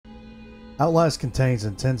Outlast contains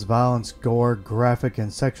intense violence, gore, graphic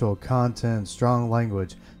and sexual content, and strong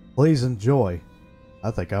language. Please enjoy. I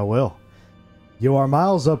think I will. You are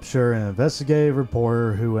Miles Upshur, an investigative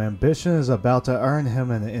reporter whose ambition is about to earn him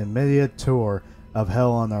an immediate tour of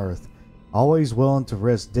hell on Earth. Always willing to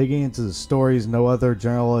risk digging into the stories no other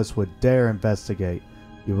journalist would dare investigate.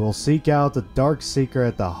 You will seek out the dark secret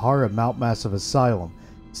at the heart of Mount Massive Asylum.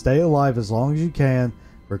 Stay alive as long as you can.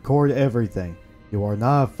 Record everything. You are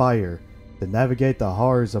not a fighter. To navigate the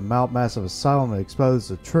horrors of Mount Massive Asylum and expose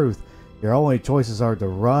the truth, your only choices are to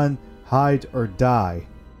run, hide, or die.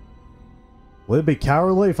 Would it be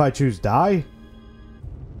cowardly if I choose die?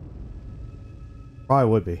 Probably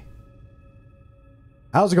would be.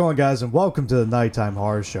 How's it going, guys, and welcome to the Nighttime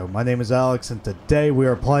Horror Show. My name is Alex, and today we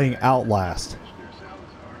are playing Outlast.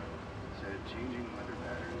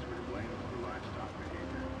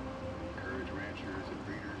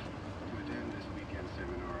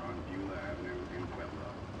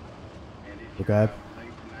 Okay.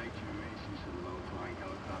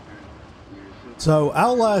 So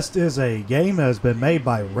Outlast is a game that has been made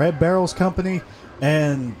by Red Barrel's company,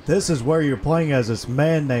 and this is where you're playing as this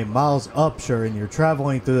man named Miles Upshur, and you're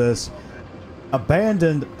traveling through this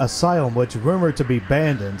abandoned asylum, which is rumored to be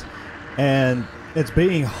abandoned, and it's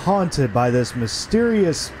being haunted by this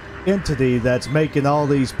mysterious entity that's making all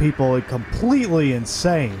these people completely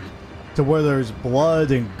insane, to where there's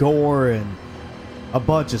blood and gore and a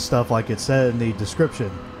bunch of stuff like it said in the description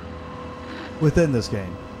within this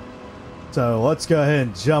game. So let's go ahead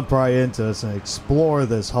and jump right into this and explore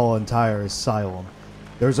this whole entire asylum.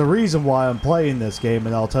 There's a reason why I'm playing this game,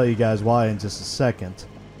 and I'll tell you guys why in just a second.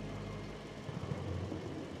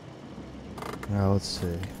 Now let's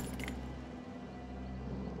see.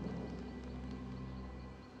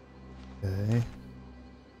 Okay.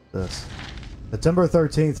 This. September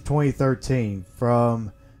 13th, 2013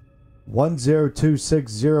 from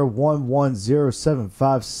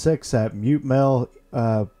 1026011076 at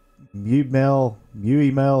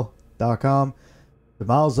mutemail.com to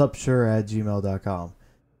milesupshur@gmail.com.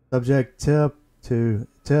 Subject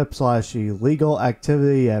tip/illegal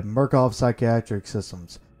activity at Murkoff Psychiatric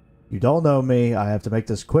Systems. You don't know me. I have to make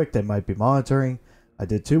this quick. They might be monitoring. I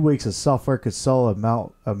did 2 weeks of software console at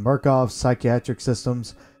Murkoff Psychiatric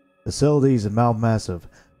Systems facilities in Mount Massive.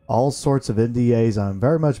 All sorts of NDAs I'm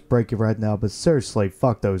very much breaking right now, but seriously,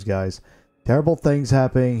 fuck those guys. Terrible things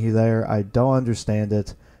happening there. I don't understand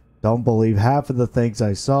it. Don't believe half of the things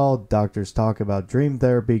I saw. Doctors talk about dream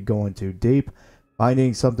therapy going too deep,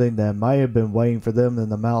 finding something that might have been waiting for them in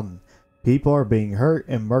the mountain. People are being hurt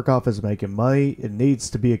and Murkoff is making money. It needs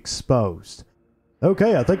to be exposed.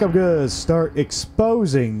 Okay, I think I'm going to start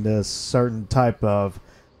exposing this certain type of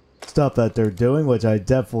stuff that they're doing, which I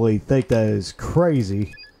definitely think that is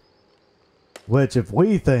crazy. Which, if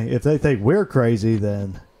they think we're crazy,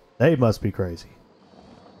 then they must be crazy.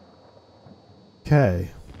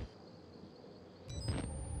 Okay.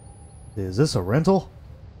 Is this a rental?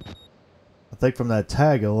 I think from that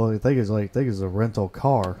tag, I think it's a rental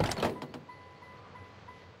car.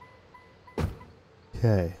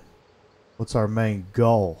 Okay. What's our main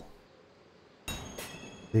goal?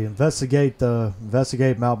 Investigate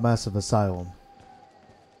Mount Massive Asylum.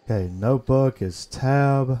 Okay, notebook is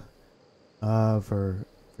tab. For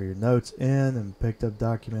your notes in and picked up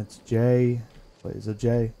documents J. Wait, is it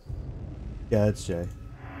J? Yeah, it's J.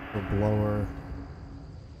 For blower.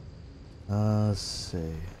 Let's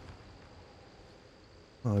see.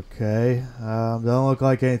 Okay. Don't look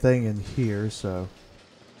like anything in here, so.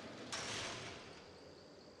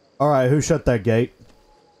 Alright, who shut that gate?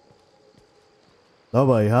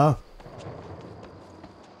 Nobody, huh?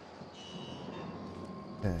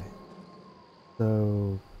 Okay.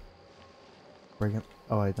 So bring it.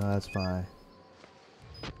 Oh wait, no, that's fine.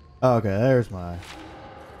 Oh, okay, there's my.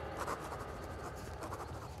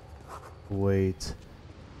 Wait.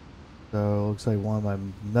 So looks like one of my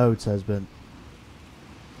notes has been.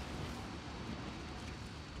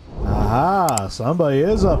 Aha! Somebody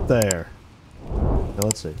is up there. Okay,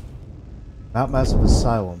 let's see. Mount Massive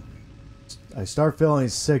Asylum. I start feeling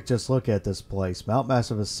sick just looking at this place. Mount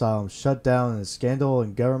Massive Asylum shut down in a scandal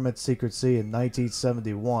and government secrecy in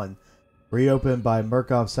 1971. Reopened by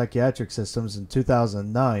Murkoff Psychiatric Systems in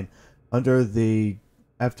 2009 after the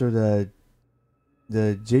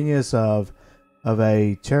genius of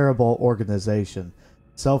a charitable organization.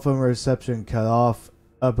 Cell phone reception cut off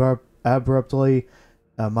abruptly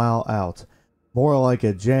a mile out. More like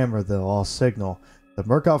a jammer than a lost signal. The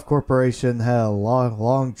Murkoff Corporation had a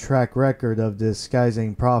long track record of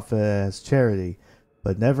disguising profit as charity,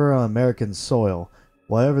 but never on American soil.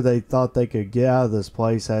 Whatever they thought they could get out of this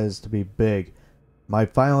place has to be big.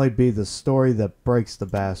 might finally be the story that breaks the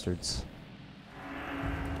bastards.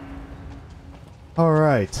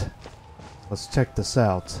 Alright. Let's check this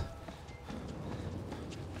out.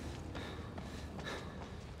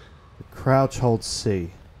 The crouch hold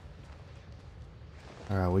C.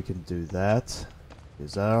 Alright, we can do that.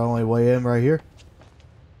 Is that our only way in right here?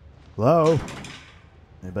 Hello?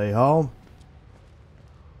 Anybody home?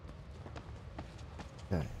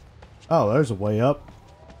 Okay. Oh, there's a way up.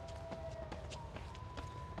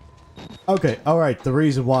 Okay, alright, the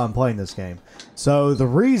reason why I'm playing this game. So, the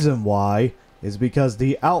reason why is because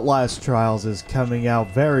the OUTLAST Trials is coming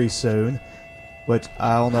out very soon. Which,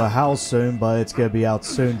 I don't know how soon, but it's going to be out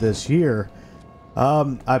soon this year.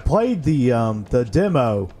 I played the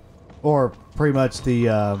demo, or pretty much the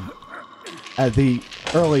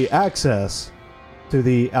early access to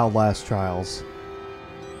the OUTLAST Trials.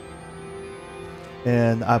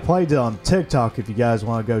 And I played it on TikTok if you guys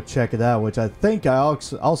want to go check it out, which I think I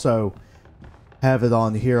also have it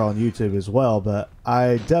on here on YouTube as well, but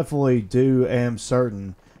I definitely am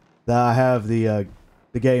certain that I have the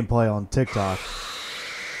gameplay on TikTok.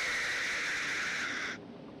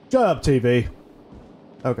 Shut up, TV.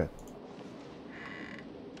 Okay.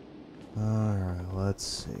 Alright, let's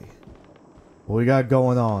see. What we got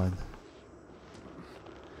going on?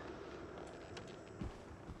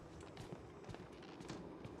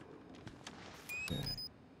 Okay.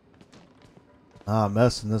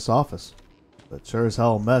 Mess in this office. But sure as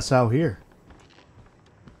hell a mess out here.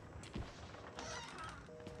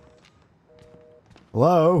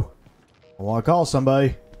 Hello? I want to call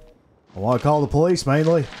somebody. I want to call the police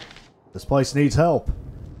mainly. This place needs help.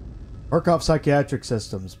 Murkoff Psychiatric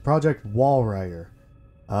Systems. Project Wallrider.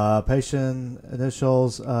 Patient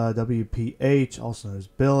initials WPH, also known as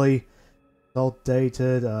Billy. Adult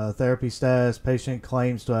dated. Therapy status. Patient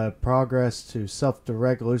claims to have progress to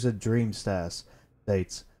self-direct lucid dream status.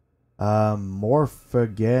 Dates.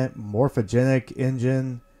 Morphogenic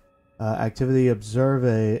engine activity observe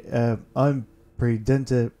a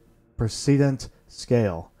unprecedented precedent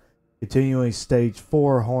scale. Continuing stage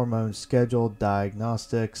 4 hormone scheduled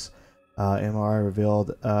diagnostics. MRI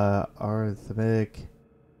revealed arithmetic.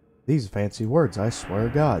 These fancy words, I swear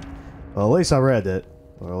to God. Well, at least I read it,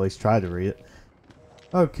 or at least tried to read it.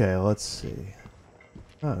 Okay, let's see.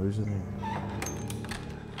 Oh, who's in here?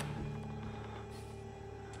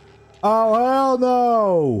 Oh, hell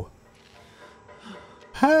no!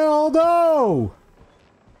 Hell no!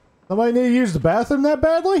 Somebody need to use the bathroom that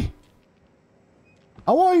badly?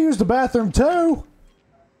 I want to use the bathroom too!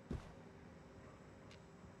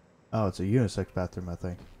 Oh, it's a unisex bathroom, I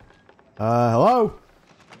think. Hello?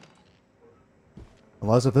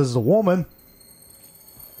 Unless if this is a woman.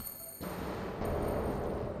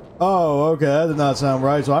 Oh, okay, that did not sound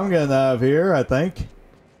right, so I'm getting out of here, I think.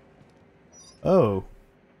 Oh.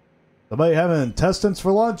 Somebody having intestines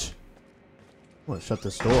for lunch? I'm gonna shut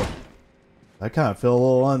this door. I kind of feel a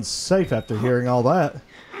little unsafe after hearing all that.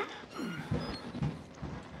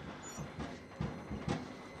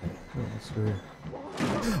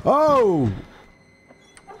 Oh!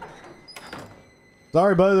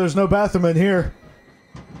 Sorry, buddy, there's no bathroom in here.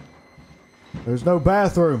 There's no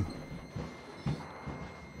bathroom.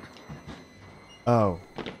 Oh.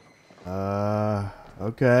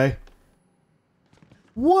 Okay.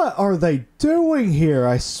 What are they doing here?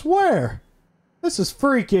 I swear. This is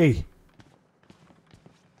freaky.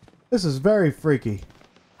 This is very freaky.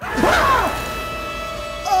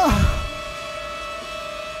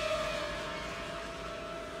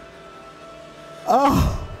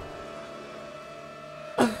 Oh.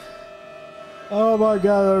 Oh my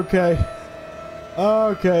God, okay.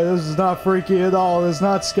 Okay, this is not freaky at all. This is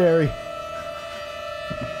not scary.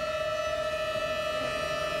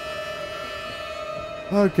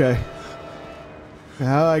 Okay.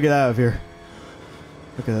 How do I get out of here?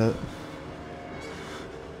 Look at that.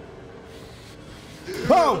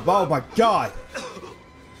 Oh! Oh my God!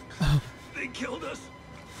 They killed us.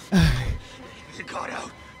 You got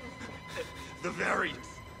out. The variants.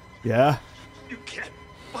 Yeah? You can't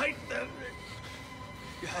fight them.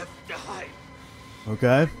 You have to hide.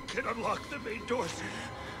 Okay. You can unlock the main doors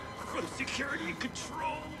from security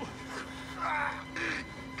control.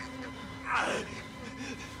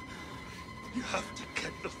 You have to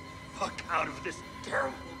get the fuck out of this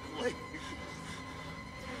terrible place.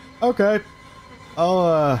 Okay.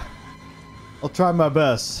 I'll try my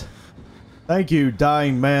best. Thank you,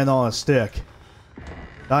 dying man on a stick.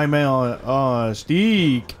 Dying man on a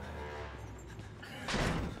stick.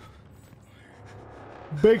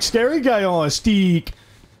 Big scary guy on a stick.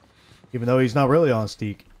 Even though he's not really on a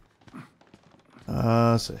stick.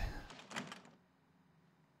 Let's see.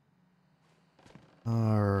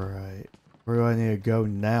 Alright. Where do I need to go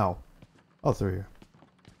now? Oh, through here.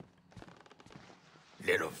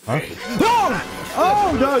 Little Huh? face. Oh!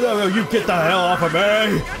 Oh, no, no, no, you get the hell off of me!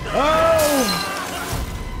 Oh!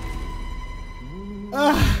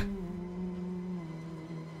 Ah!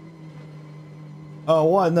 Oh,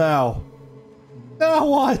 what now? Now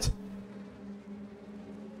what?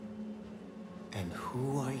 And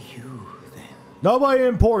who are you then? Nobody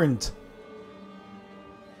important.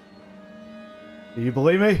 Do you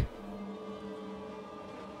believe me?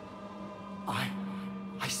 I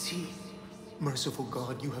see. Merciful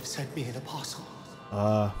God, you have sent me an apostle.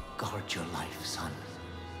 Guard your life, son.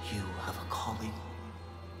 You have a calling.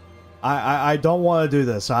 I don't want to do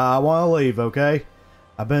this. I want to leave, okay?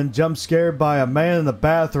 I've been jump scared by a man in the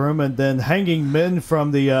bathroom and then hanging men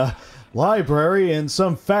from the library and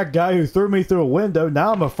some fat guy who threw me through a window.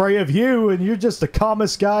 Now I'm afraid of you and you're just the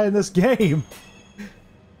calmest guy in this game.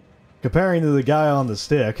 Comparing to the guy on the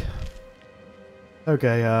stick.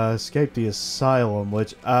 Okay, escape the asylum,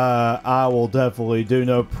 which I will definitely do,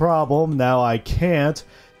 no problem. Now I can't.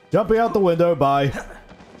 Jumping out the window, bye.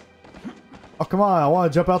 Oh, come on, I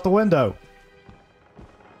want to jump out the window.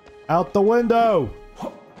 Out the window!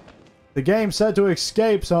 The game said to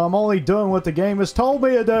escape, so I'm only doing what the game has told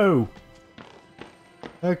me to do.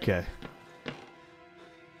 Okay.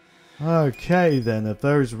 Okay, then, if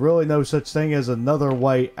there's really no such thing as another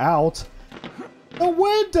way out... The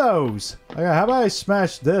windows! Okay, how about I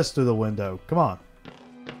smash this through the window? Come on.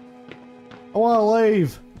 I want to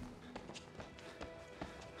leave.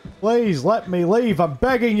 Please, let me leave. I'm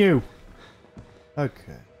begging you.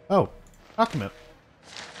 Okay. Oh, document.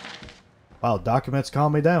 Wow, documents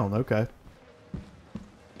calm me down. Okay.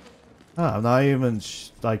 Oh, I'm not even,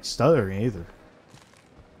 like, stuttering either.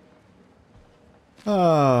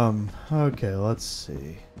 Okay, let's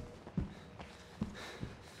see.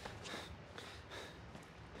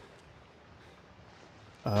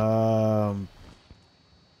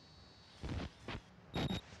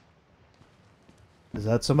 Is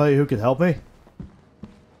that somebody who could help me?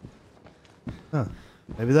 Huh.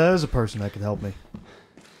 Maybe that is a person that can help me.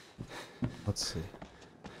 Let's see.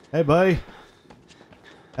 Hey, buddy.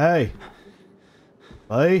 Hey.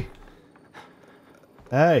 Buddy.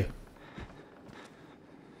 Hey.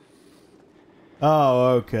 Oh,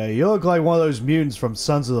 okay. You look like one of those mutants from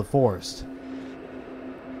Sons of the Forest.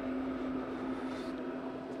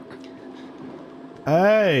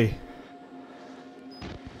 Hey.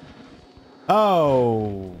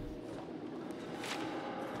 Oh.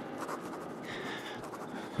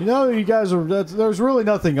 You know, you guys are... There's really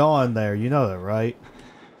nothing on there. You know that, right?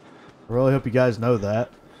 I really hope you guys know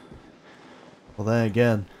that. Well, then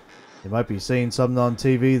again, you might be seeing something on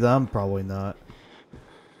TV that I'm probably not.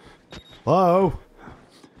 Hello?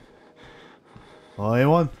 Hello,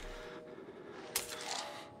 anyone?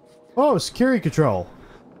 Oh, security control.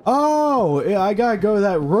 Oh, yeah, I gotta go to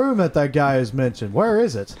that room that guy has mentioned. Where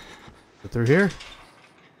is it? Is it through here?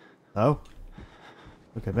 No?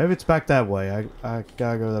 Okay, maybe it's back that way. I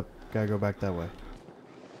gotta go back that way.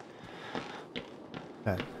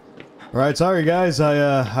 Okay. Alright, sorry guys,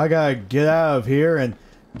 I gotta get out of here and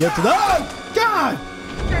get to the— Oh! God!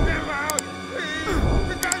 Get him out!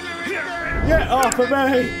 Get off of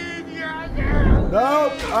me!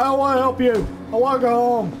 Nope, I don't want to help you. I want to go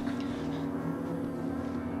home.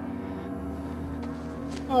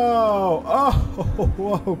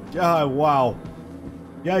 Oh, God, wow.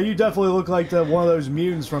 Yeah, you definitely look like one of those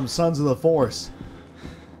mutants from Sons of the Forest.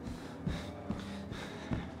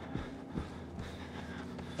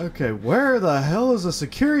 Okay, where the hell is the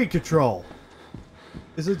security control?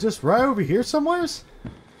 Is it just right over here somewheres?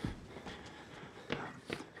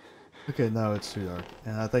 Okay, no, it's too dark.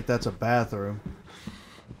 And I think that's a bathroom.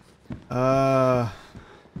 Oh,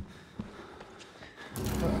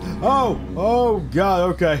 God,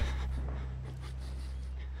 okay.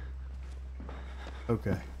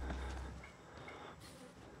 Okay.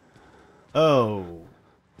 Oh.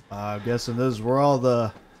 I'm guessing this is where all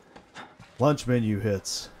the lunch menu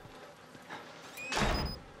hits.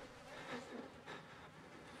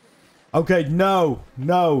 Okay, no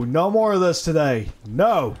more of this today.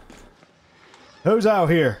 No. Who's out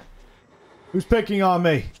here? Who's picking on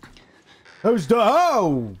me? Who's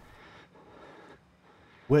oh!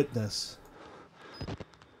 Witness.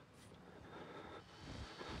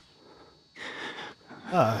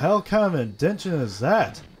 The hell kind of indention is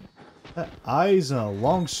that? That eyes and a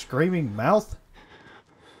long screaming mouth?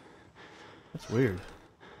 That's weird.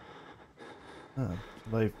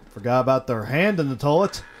 Somebody forgot about their hand in the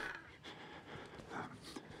toilet.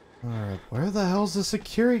 Alright, where the hell's the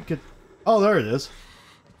security? Oh, there it is.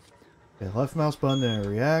 Okay, left mouse button and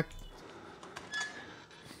react.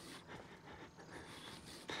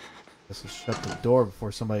 Let's just shut the door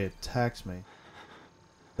before somebody attacks me.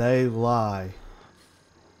 They lie.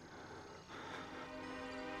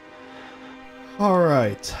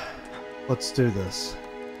 Alright. Let's do this.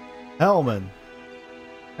 Hellman.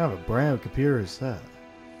 What kind of a brand of computer is that?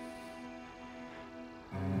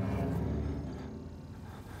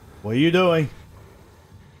 What are you doing?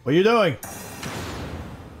 What are you doing?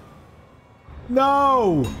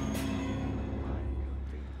 No!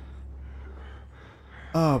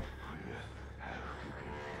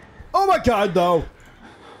 Oh my god, no!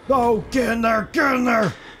 No, get in there, get in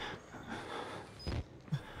there!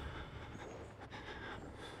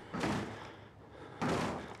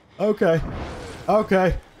 Okay.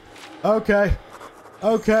 Okay. Okay.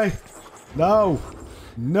 Okay. No.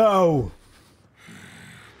 No.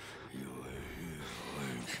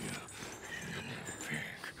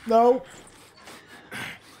 No.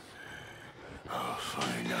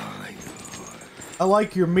 I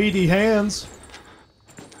like your meaty hands.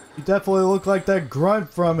 You definitely look like that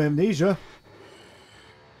grunt from Amnesia.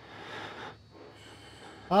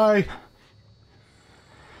 Hi.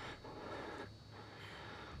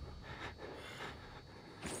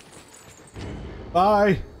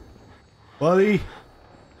 Bye, buddy.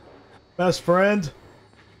 Best friend.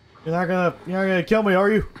 You're not gonna kill me,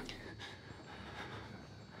 are you?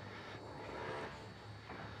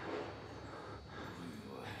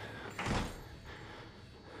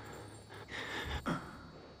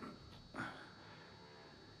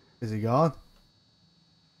 Is he gone?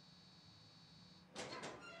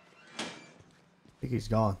 I think he's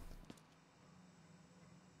gone.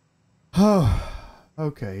 Oh,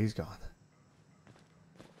 okay, he's gone.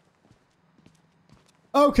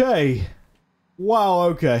 Okay. Wow,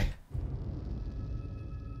 okay.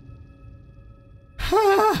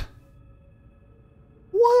 Ha!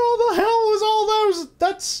 What all the hell was all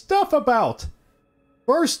that stuff about?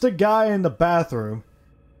 First the guy in the bathroom,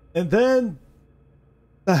 and then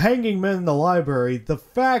the hanging man in the library, the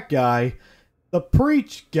fat guy, the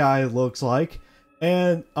preach guy looks like,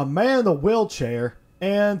 and a man in a wheelchair,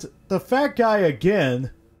 and the fat guy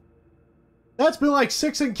again. That's been like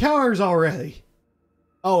 6 encounters already.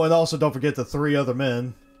 Oh, and also don't forget the 3 other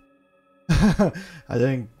men. I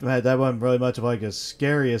think that wasn't really much of like a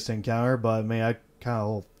scariest encounter, but I mean, I kind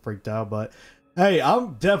of freaked out. But hey,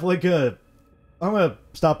 I'm gonna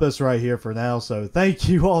stop this right here for now. So thank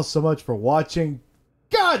you all so much for watching.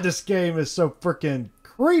 God, this game is so freaking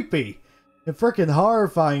creepy and freaking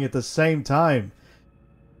horrifying at the same time.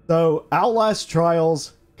 So Outlast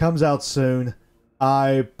Trials comes out soon.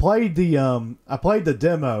 I played the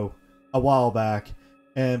demo a while back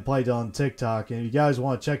and played it on TikTok. And if you guys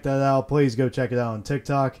want to check that out, please go check it out on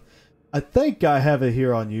TikTok. I think I have it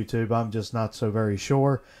here on YouTube. I'm just not so very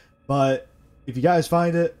sure. But if you guys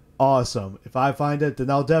find it, awesome. If I find it, then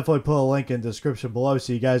I'll definitely put a link in the description below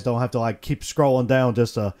so you guys don't have to like keep scrolling down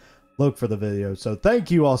just to look for the video. So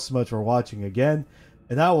thank you all so much for watching again.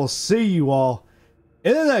 And I will see you all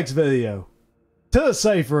in the next video. To the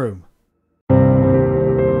safe room.